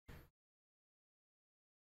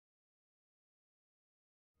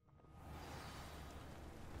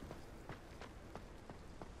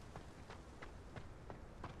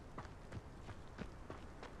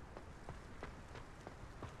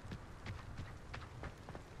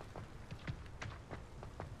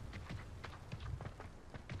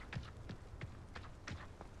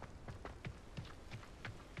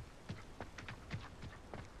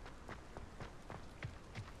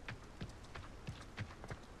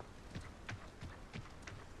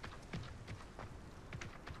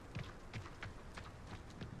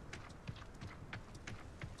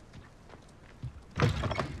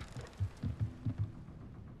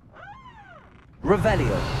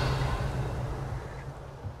Revelio.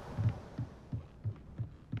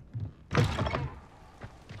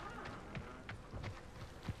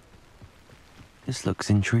 This looks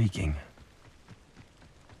intriguing.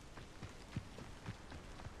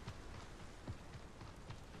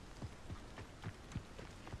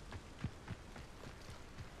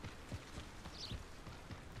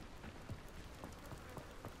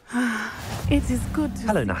 It is good to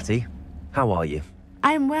Hello, Natty. How are you?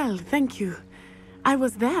 I'm well, thank you. I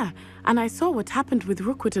was there, and I saw what happened with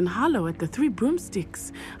Rookwood and Harlow at the Three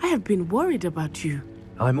Broomsticks. I have been worried about you.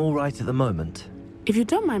 I'm all right at the moment. If you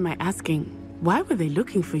don't mind my asking, why were they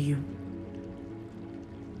looking for you?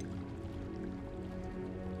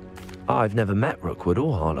 I've never met Rookwood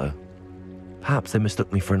or Harlow. Perhaps they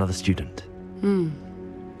mistook me for another student.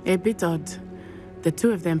 A bit odd. The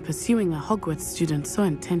two of them pursuing a Hogwarts student so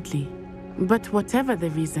intently. But whatever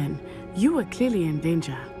the reason, you were clearly in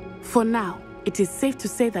danger. For now, it is safe to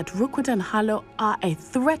say that Rookwood and Harlow are a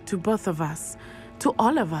threat to both of us. To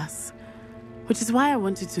all of us. Which is why I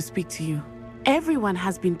wanted to speak to you. Everyone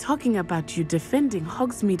has been talking about you defending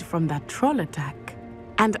Hogsmeade from that troll attack.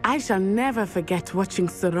 And I shall never forget watching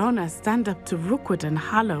Serona stand up to Rookwood and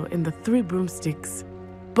Harlow in the Three Broomsticks.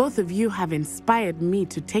 Both of you have inspired me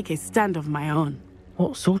to take a stand of my own.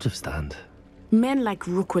 What sort of stand? Men like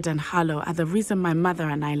Rookwood and Harlow are the reason my mother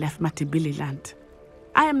and I left Matabeleland.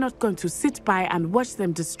 I am not going to sit by and watch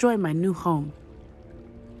them destroy my new home.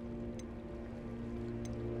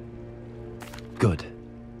 Good.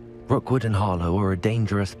 Rookwood and Harlow are a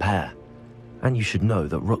dangerous pair. And you should know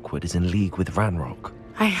that Rookwood is in league with Ranrock.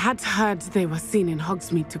 I had heard they were seen in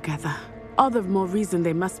Hogsmeade together. All the more reason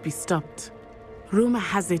they must be stopped. Rumor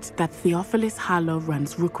has it that Theophilus Harlow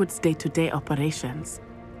runs Rookwood's day-to-day operations.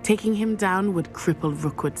 Taking him down would cripple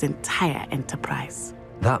Rookwood's entire enterprise.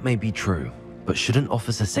 That may be true, but shouldn't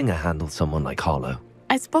Officer Singer handle someone like Harlow?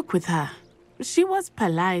 I spoke with her. She was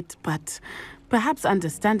polite, but perhaps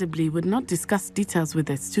understandably would not discuss details with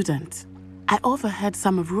a student. I overheard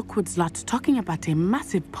some of Rookwood's lot talking about a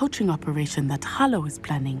massive poaching operation that Harlow is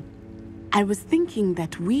planning. I was thinking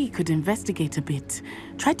that we could investigate a bit,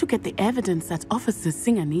 try to get the evidence that Officer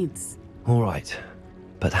Singer needs. All right,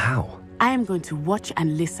 but how? I am going to watch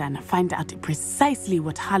and listen, find out precisely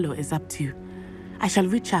what Harlow is up to. I shall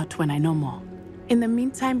reach out when I know more. In the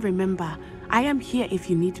meantime, remember, I am here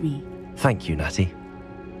if you need me. Thank you, Natty.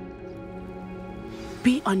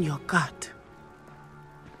 Be on your guard.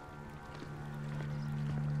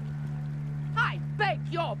 I beg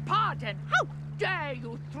your pardon! How dare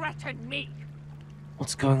you threaten me?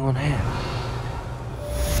 What's going on here?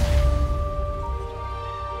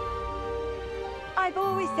 I've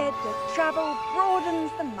always said that travel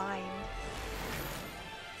broadens the mind.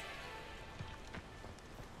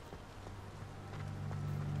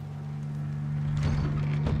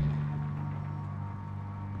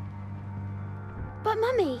 But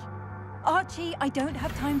Mummy... Archie, I don't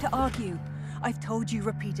have time to argue. I've told you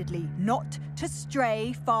repeatedly not to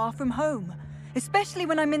stray far from home, especially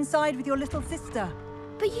when I'm inside with your little sister.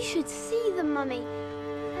 But you should see them, Mummy.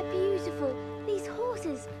 They're beautiful. These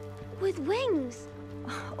horses with wings.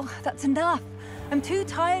 Oh, that's enough. I'm too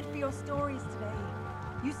tired for your stories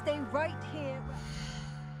today. You stay right here.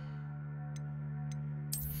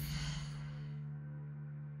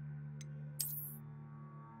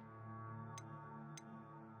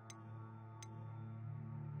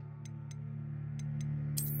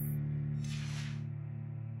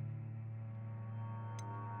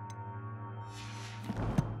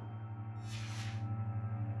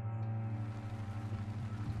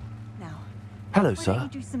 Hello, sir.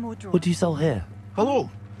 What do you sell here? Hello,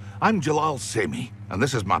 I'm Jalal Semi, and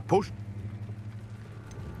this is my post.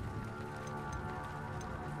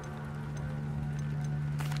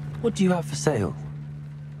 What do you have for sale?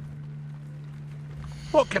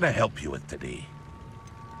 What can I help you with today?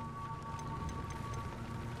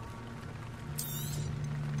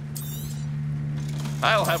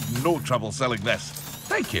 I'll have no trouble selling this.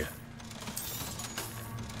 Thank you.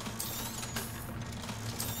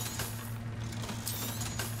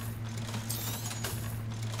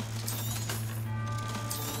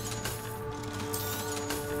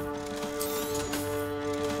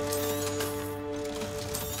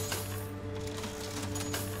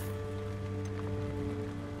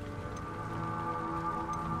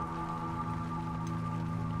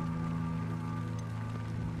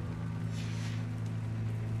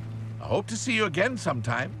 I hope to see you again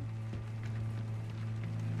sometime.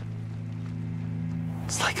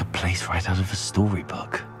 It's like a place right out of a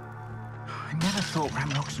storybook. I never thought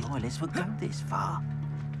Ramrock's loyalists would go this far.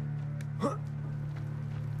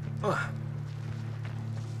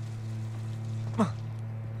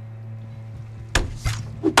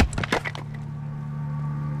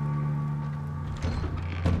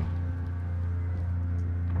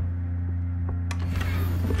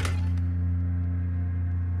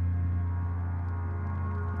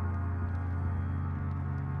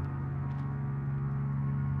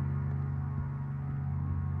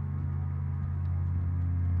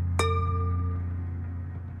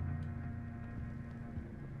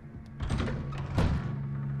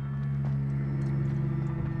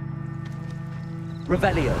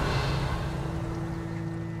 Revelio.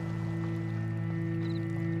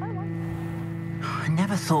 I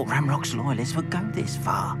never thought Ramrock's loyalists would go this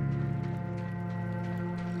far.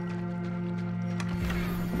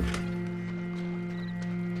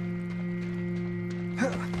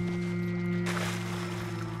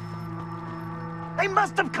 They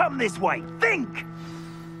must have come this way. Think!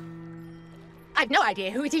 I've no idea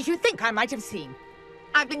who it is you think I might have seen.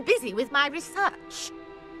 I've been busy with my research.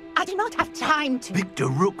 I do not have time to... Victor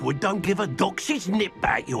Rookwood don't give a doxy's nip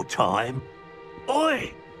back your time.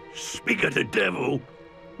 Oi! Speak of the devil.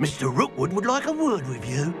 Mr. Rookwood would like a word with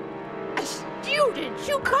you. A student?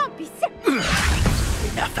 You can't be sick.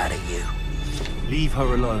 Enough out of you. Leave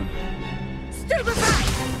her alone. Stand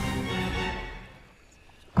aside!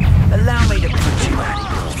 Allow me to put you out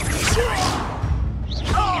of your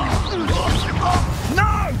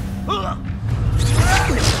No!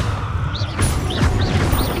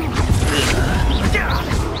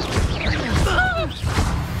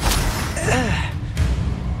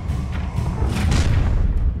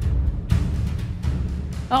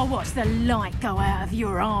 I'll watch the light go out of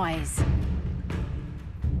your eyes.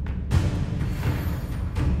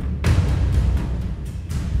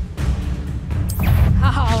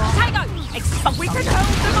 Oh, Tango! We can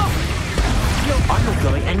hold them off! I'm not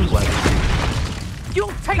going anywhere.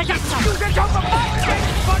 You'll take it! You get over my dead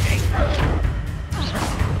body!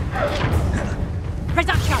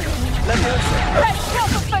 Resurgence! let's not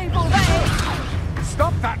the fable there!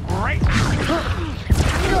 Stop that rape!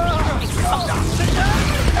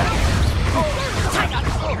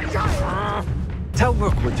 Tell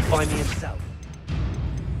Rookwood to find me himself.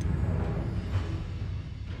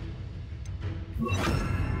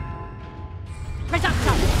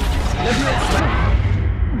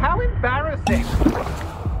 How embarrassing!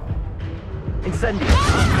 Incendio.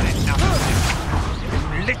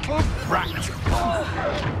 Little brat!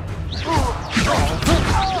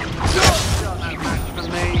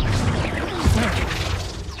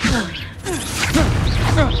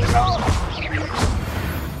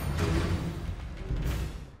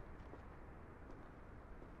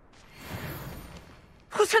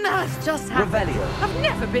 What on earth just happened? Revelio. I've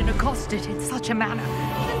never been accosted in such a manner,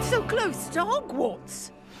 and so close to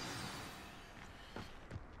Hogwarts.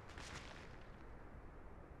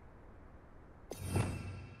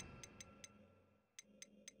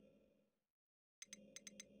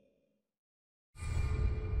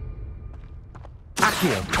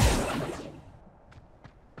 Accio.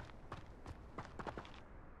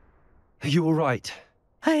 Are you all right?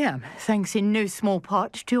 I am, thanks in no small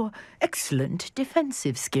part to your excellent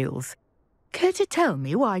defensive skills. Care to tell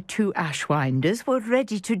me why two Ashwinders were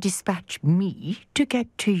ready to dispatch me to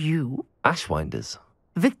get to you? Ashwinders?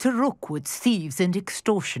 Victor Rookwood's thieves and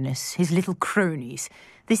extortionists, his little cronies.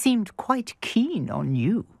 They seemed quite keen on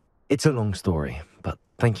you. It's a long story, but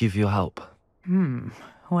thank you for your help.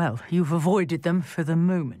 Well, you've avoided them for the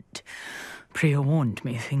moment. Priya warned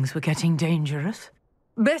me things were getting dangerous.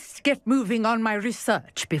 Best get moving on my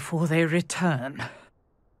research before they return.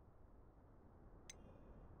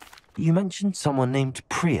 You mentioned someone named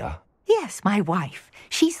Priya. Yes, my wife.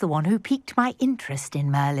 She's the one who piqued my interest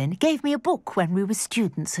in Merlin. Gave me a book when we were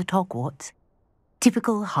students at Hogwarts.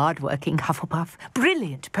 Typical hard-working Hufflepuff,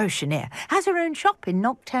 brilliant potioneer, has her own shop in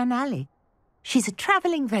Knockturn Alley. She's a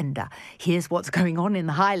travelling vendor. Hears what's going on in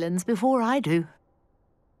the Highlands before I do.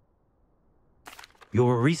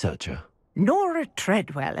 You're a researcher? Nora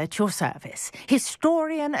Treadwell at your service,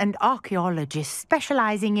 historian and archaeologist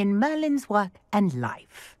specialising in Merlin's work and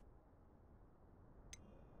life.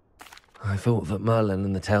 I thought that Merlin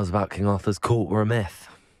and the tales about King Arthur's court were a myth.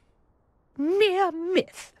 Mere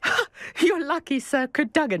myth. You're lucky Sir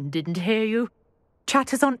Cadogan didn't hear you.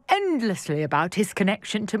 Chatters on endlessly about his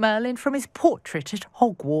connection to Merlin from his portrait at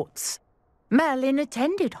Hogwarts. Merlin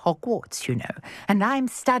attended Hogwarts, you know, and I'm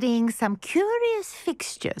studying some curious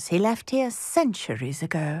fixtures he left here centuries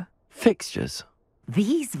ago. Fixtures?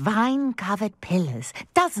 These vine-covered pillars,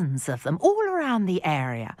 dozens of them, all around the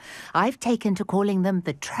area. I've taken to calling them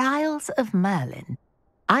the Trials of Merlin.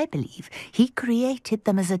 I believe he created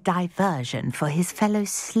them as a diversion for his fellow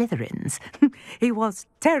Slytherins. He was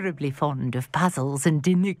terribly fond of puzzles and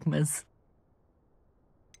enigmas.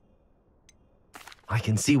 I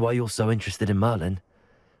can see why you're so interested in Merlin.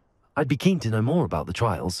 I'd be keen to know more about the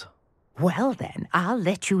trials. Well then, I'll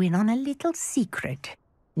let you in on a little secret.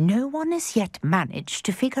 No one has yet managed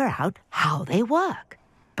to figure out how they work.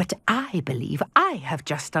 But I believe I have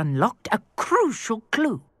just unlocked a crucial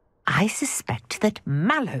clue. I suspect that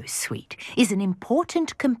Mallowsweet is an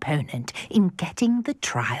important component in getting the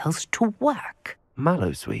trials to work.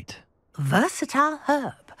 Mallowsweet? Versatile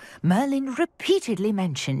herb, Merlin repeatedly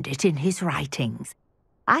mentioned it in his writings.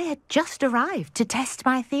 I had just arrived to test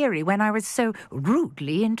my theory when I was so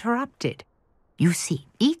rudely interrupted. You see,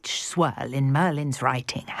 each swirl in Merlin's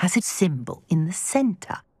writing has a symbol in the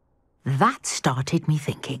centre. That started me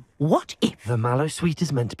thinking, what if... The mallow sweet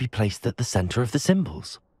is meant to be placed at the centre of the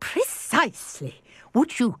symbols. Precisely.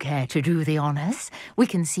 Would you care to do the honours? We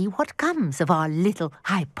can see what comes of our little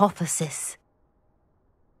hypothesis.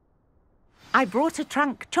 I brought a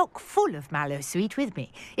trunk chock full of mallow sweet with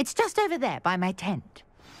me. It's just over there by my tent.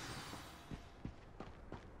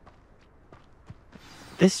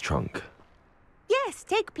 This trunk? Yes,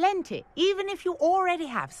 take plenty, even if you already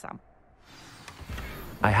have some.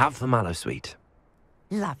 I have the mallow sweet.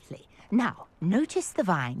 Lovely. Now, notice the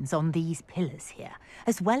vines on these pillars here,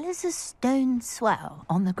 as well as a stone swell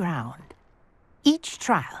on the ground. Each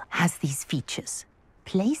trial has these features.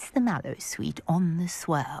 Place the mallow sweet on the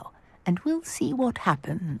swell, and we'll see what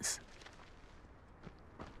happens.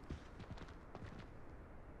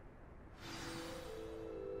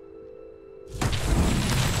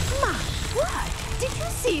 My word! Did you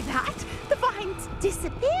see that? The vines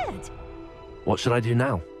disappeared. What should I do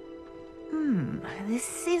now?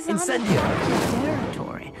 This is Incendio!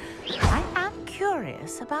 territory. I am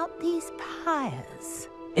curious about these pyres.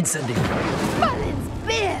 Incendio! Merlin's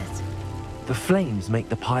beard! The flames make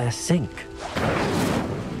the pyre sink.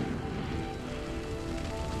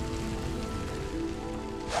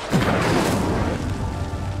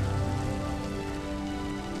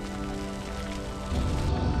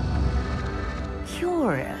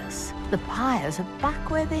 Curious. The pyres are back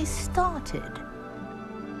where they started.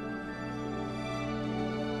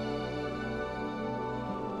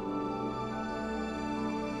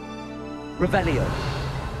 Revelio.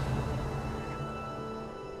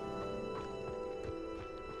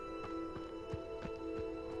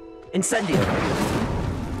 Incendio.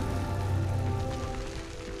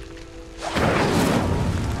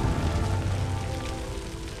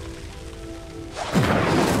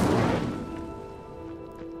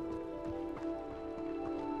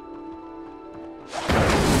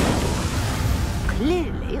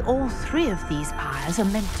 Clearly, all three of these pyres are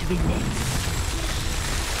meant to be lit.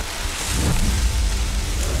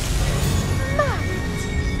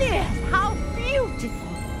 How beautiful!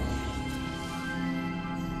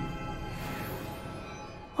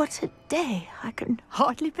 What a day! I can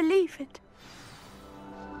hardly believe it.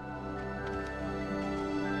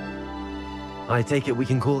 I take it we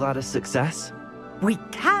can call that a success? We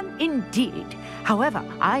can indeed. However,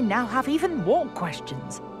 I now have even more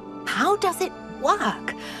questions. How does it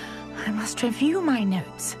work? I must review my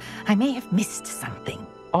notes. I may have missed something.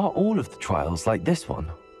 Are all of the trials like this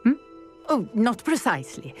one? Oh, not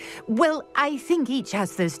precisely. Well, I think each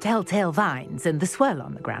has those telltale vines and the swirl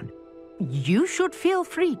on the ground. You should feel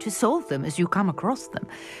free to solve them as you come across them.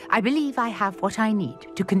 I believe I have what I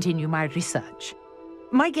need to continue my research.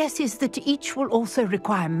 My guess is that each will also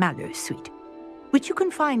require mallow sweet, which you can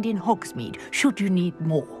find in Hogsmeade should you need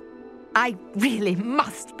more. I really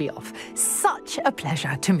must be off. Such a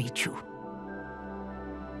pleasure to meet you.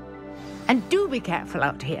 And do be careful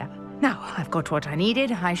out here. Now, I've got what I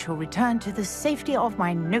needed. I shall return to the safety of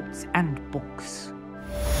my notes and books.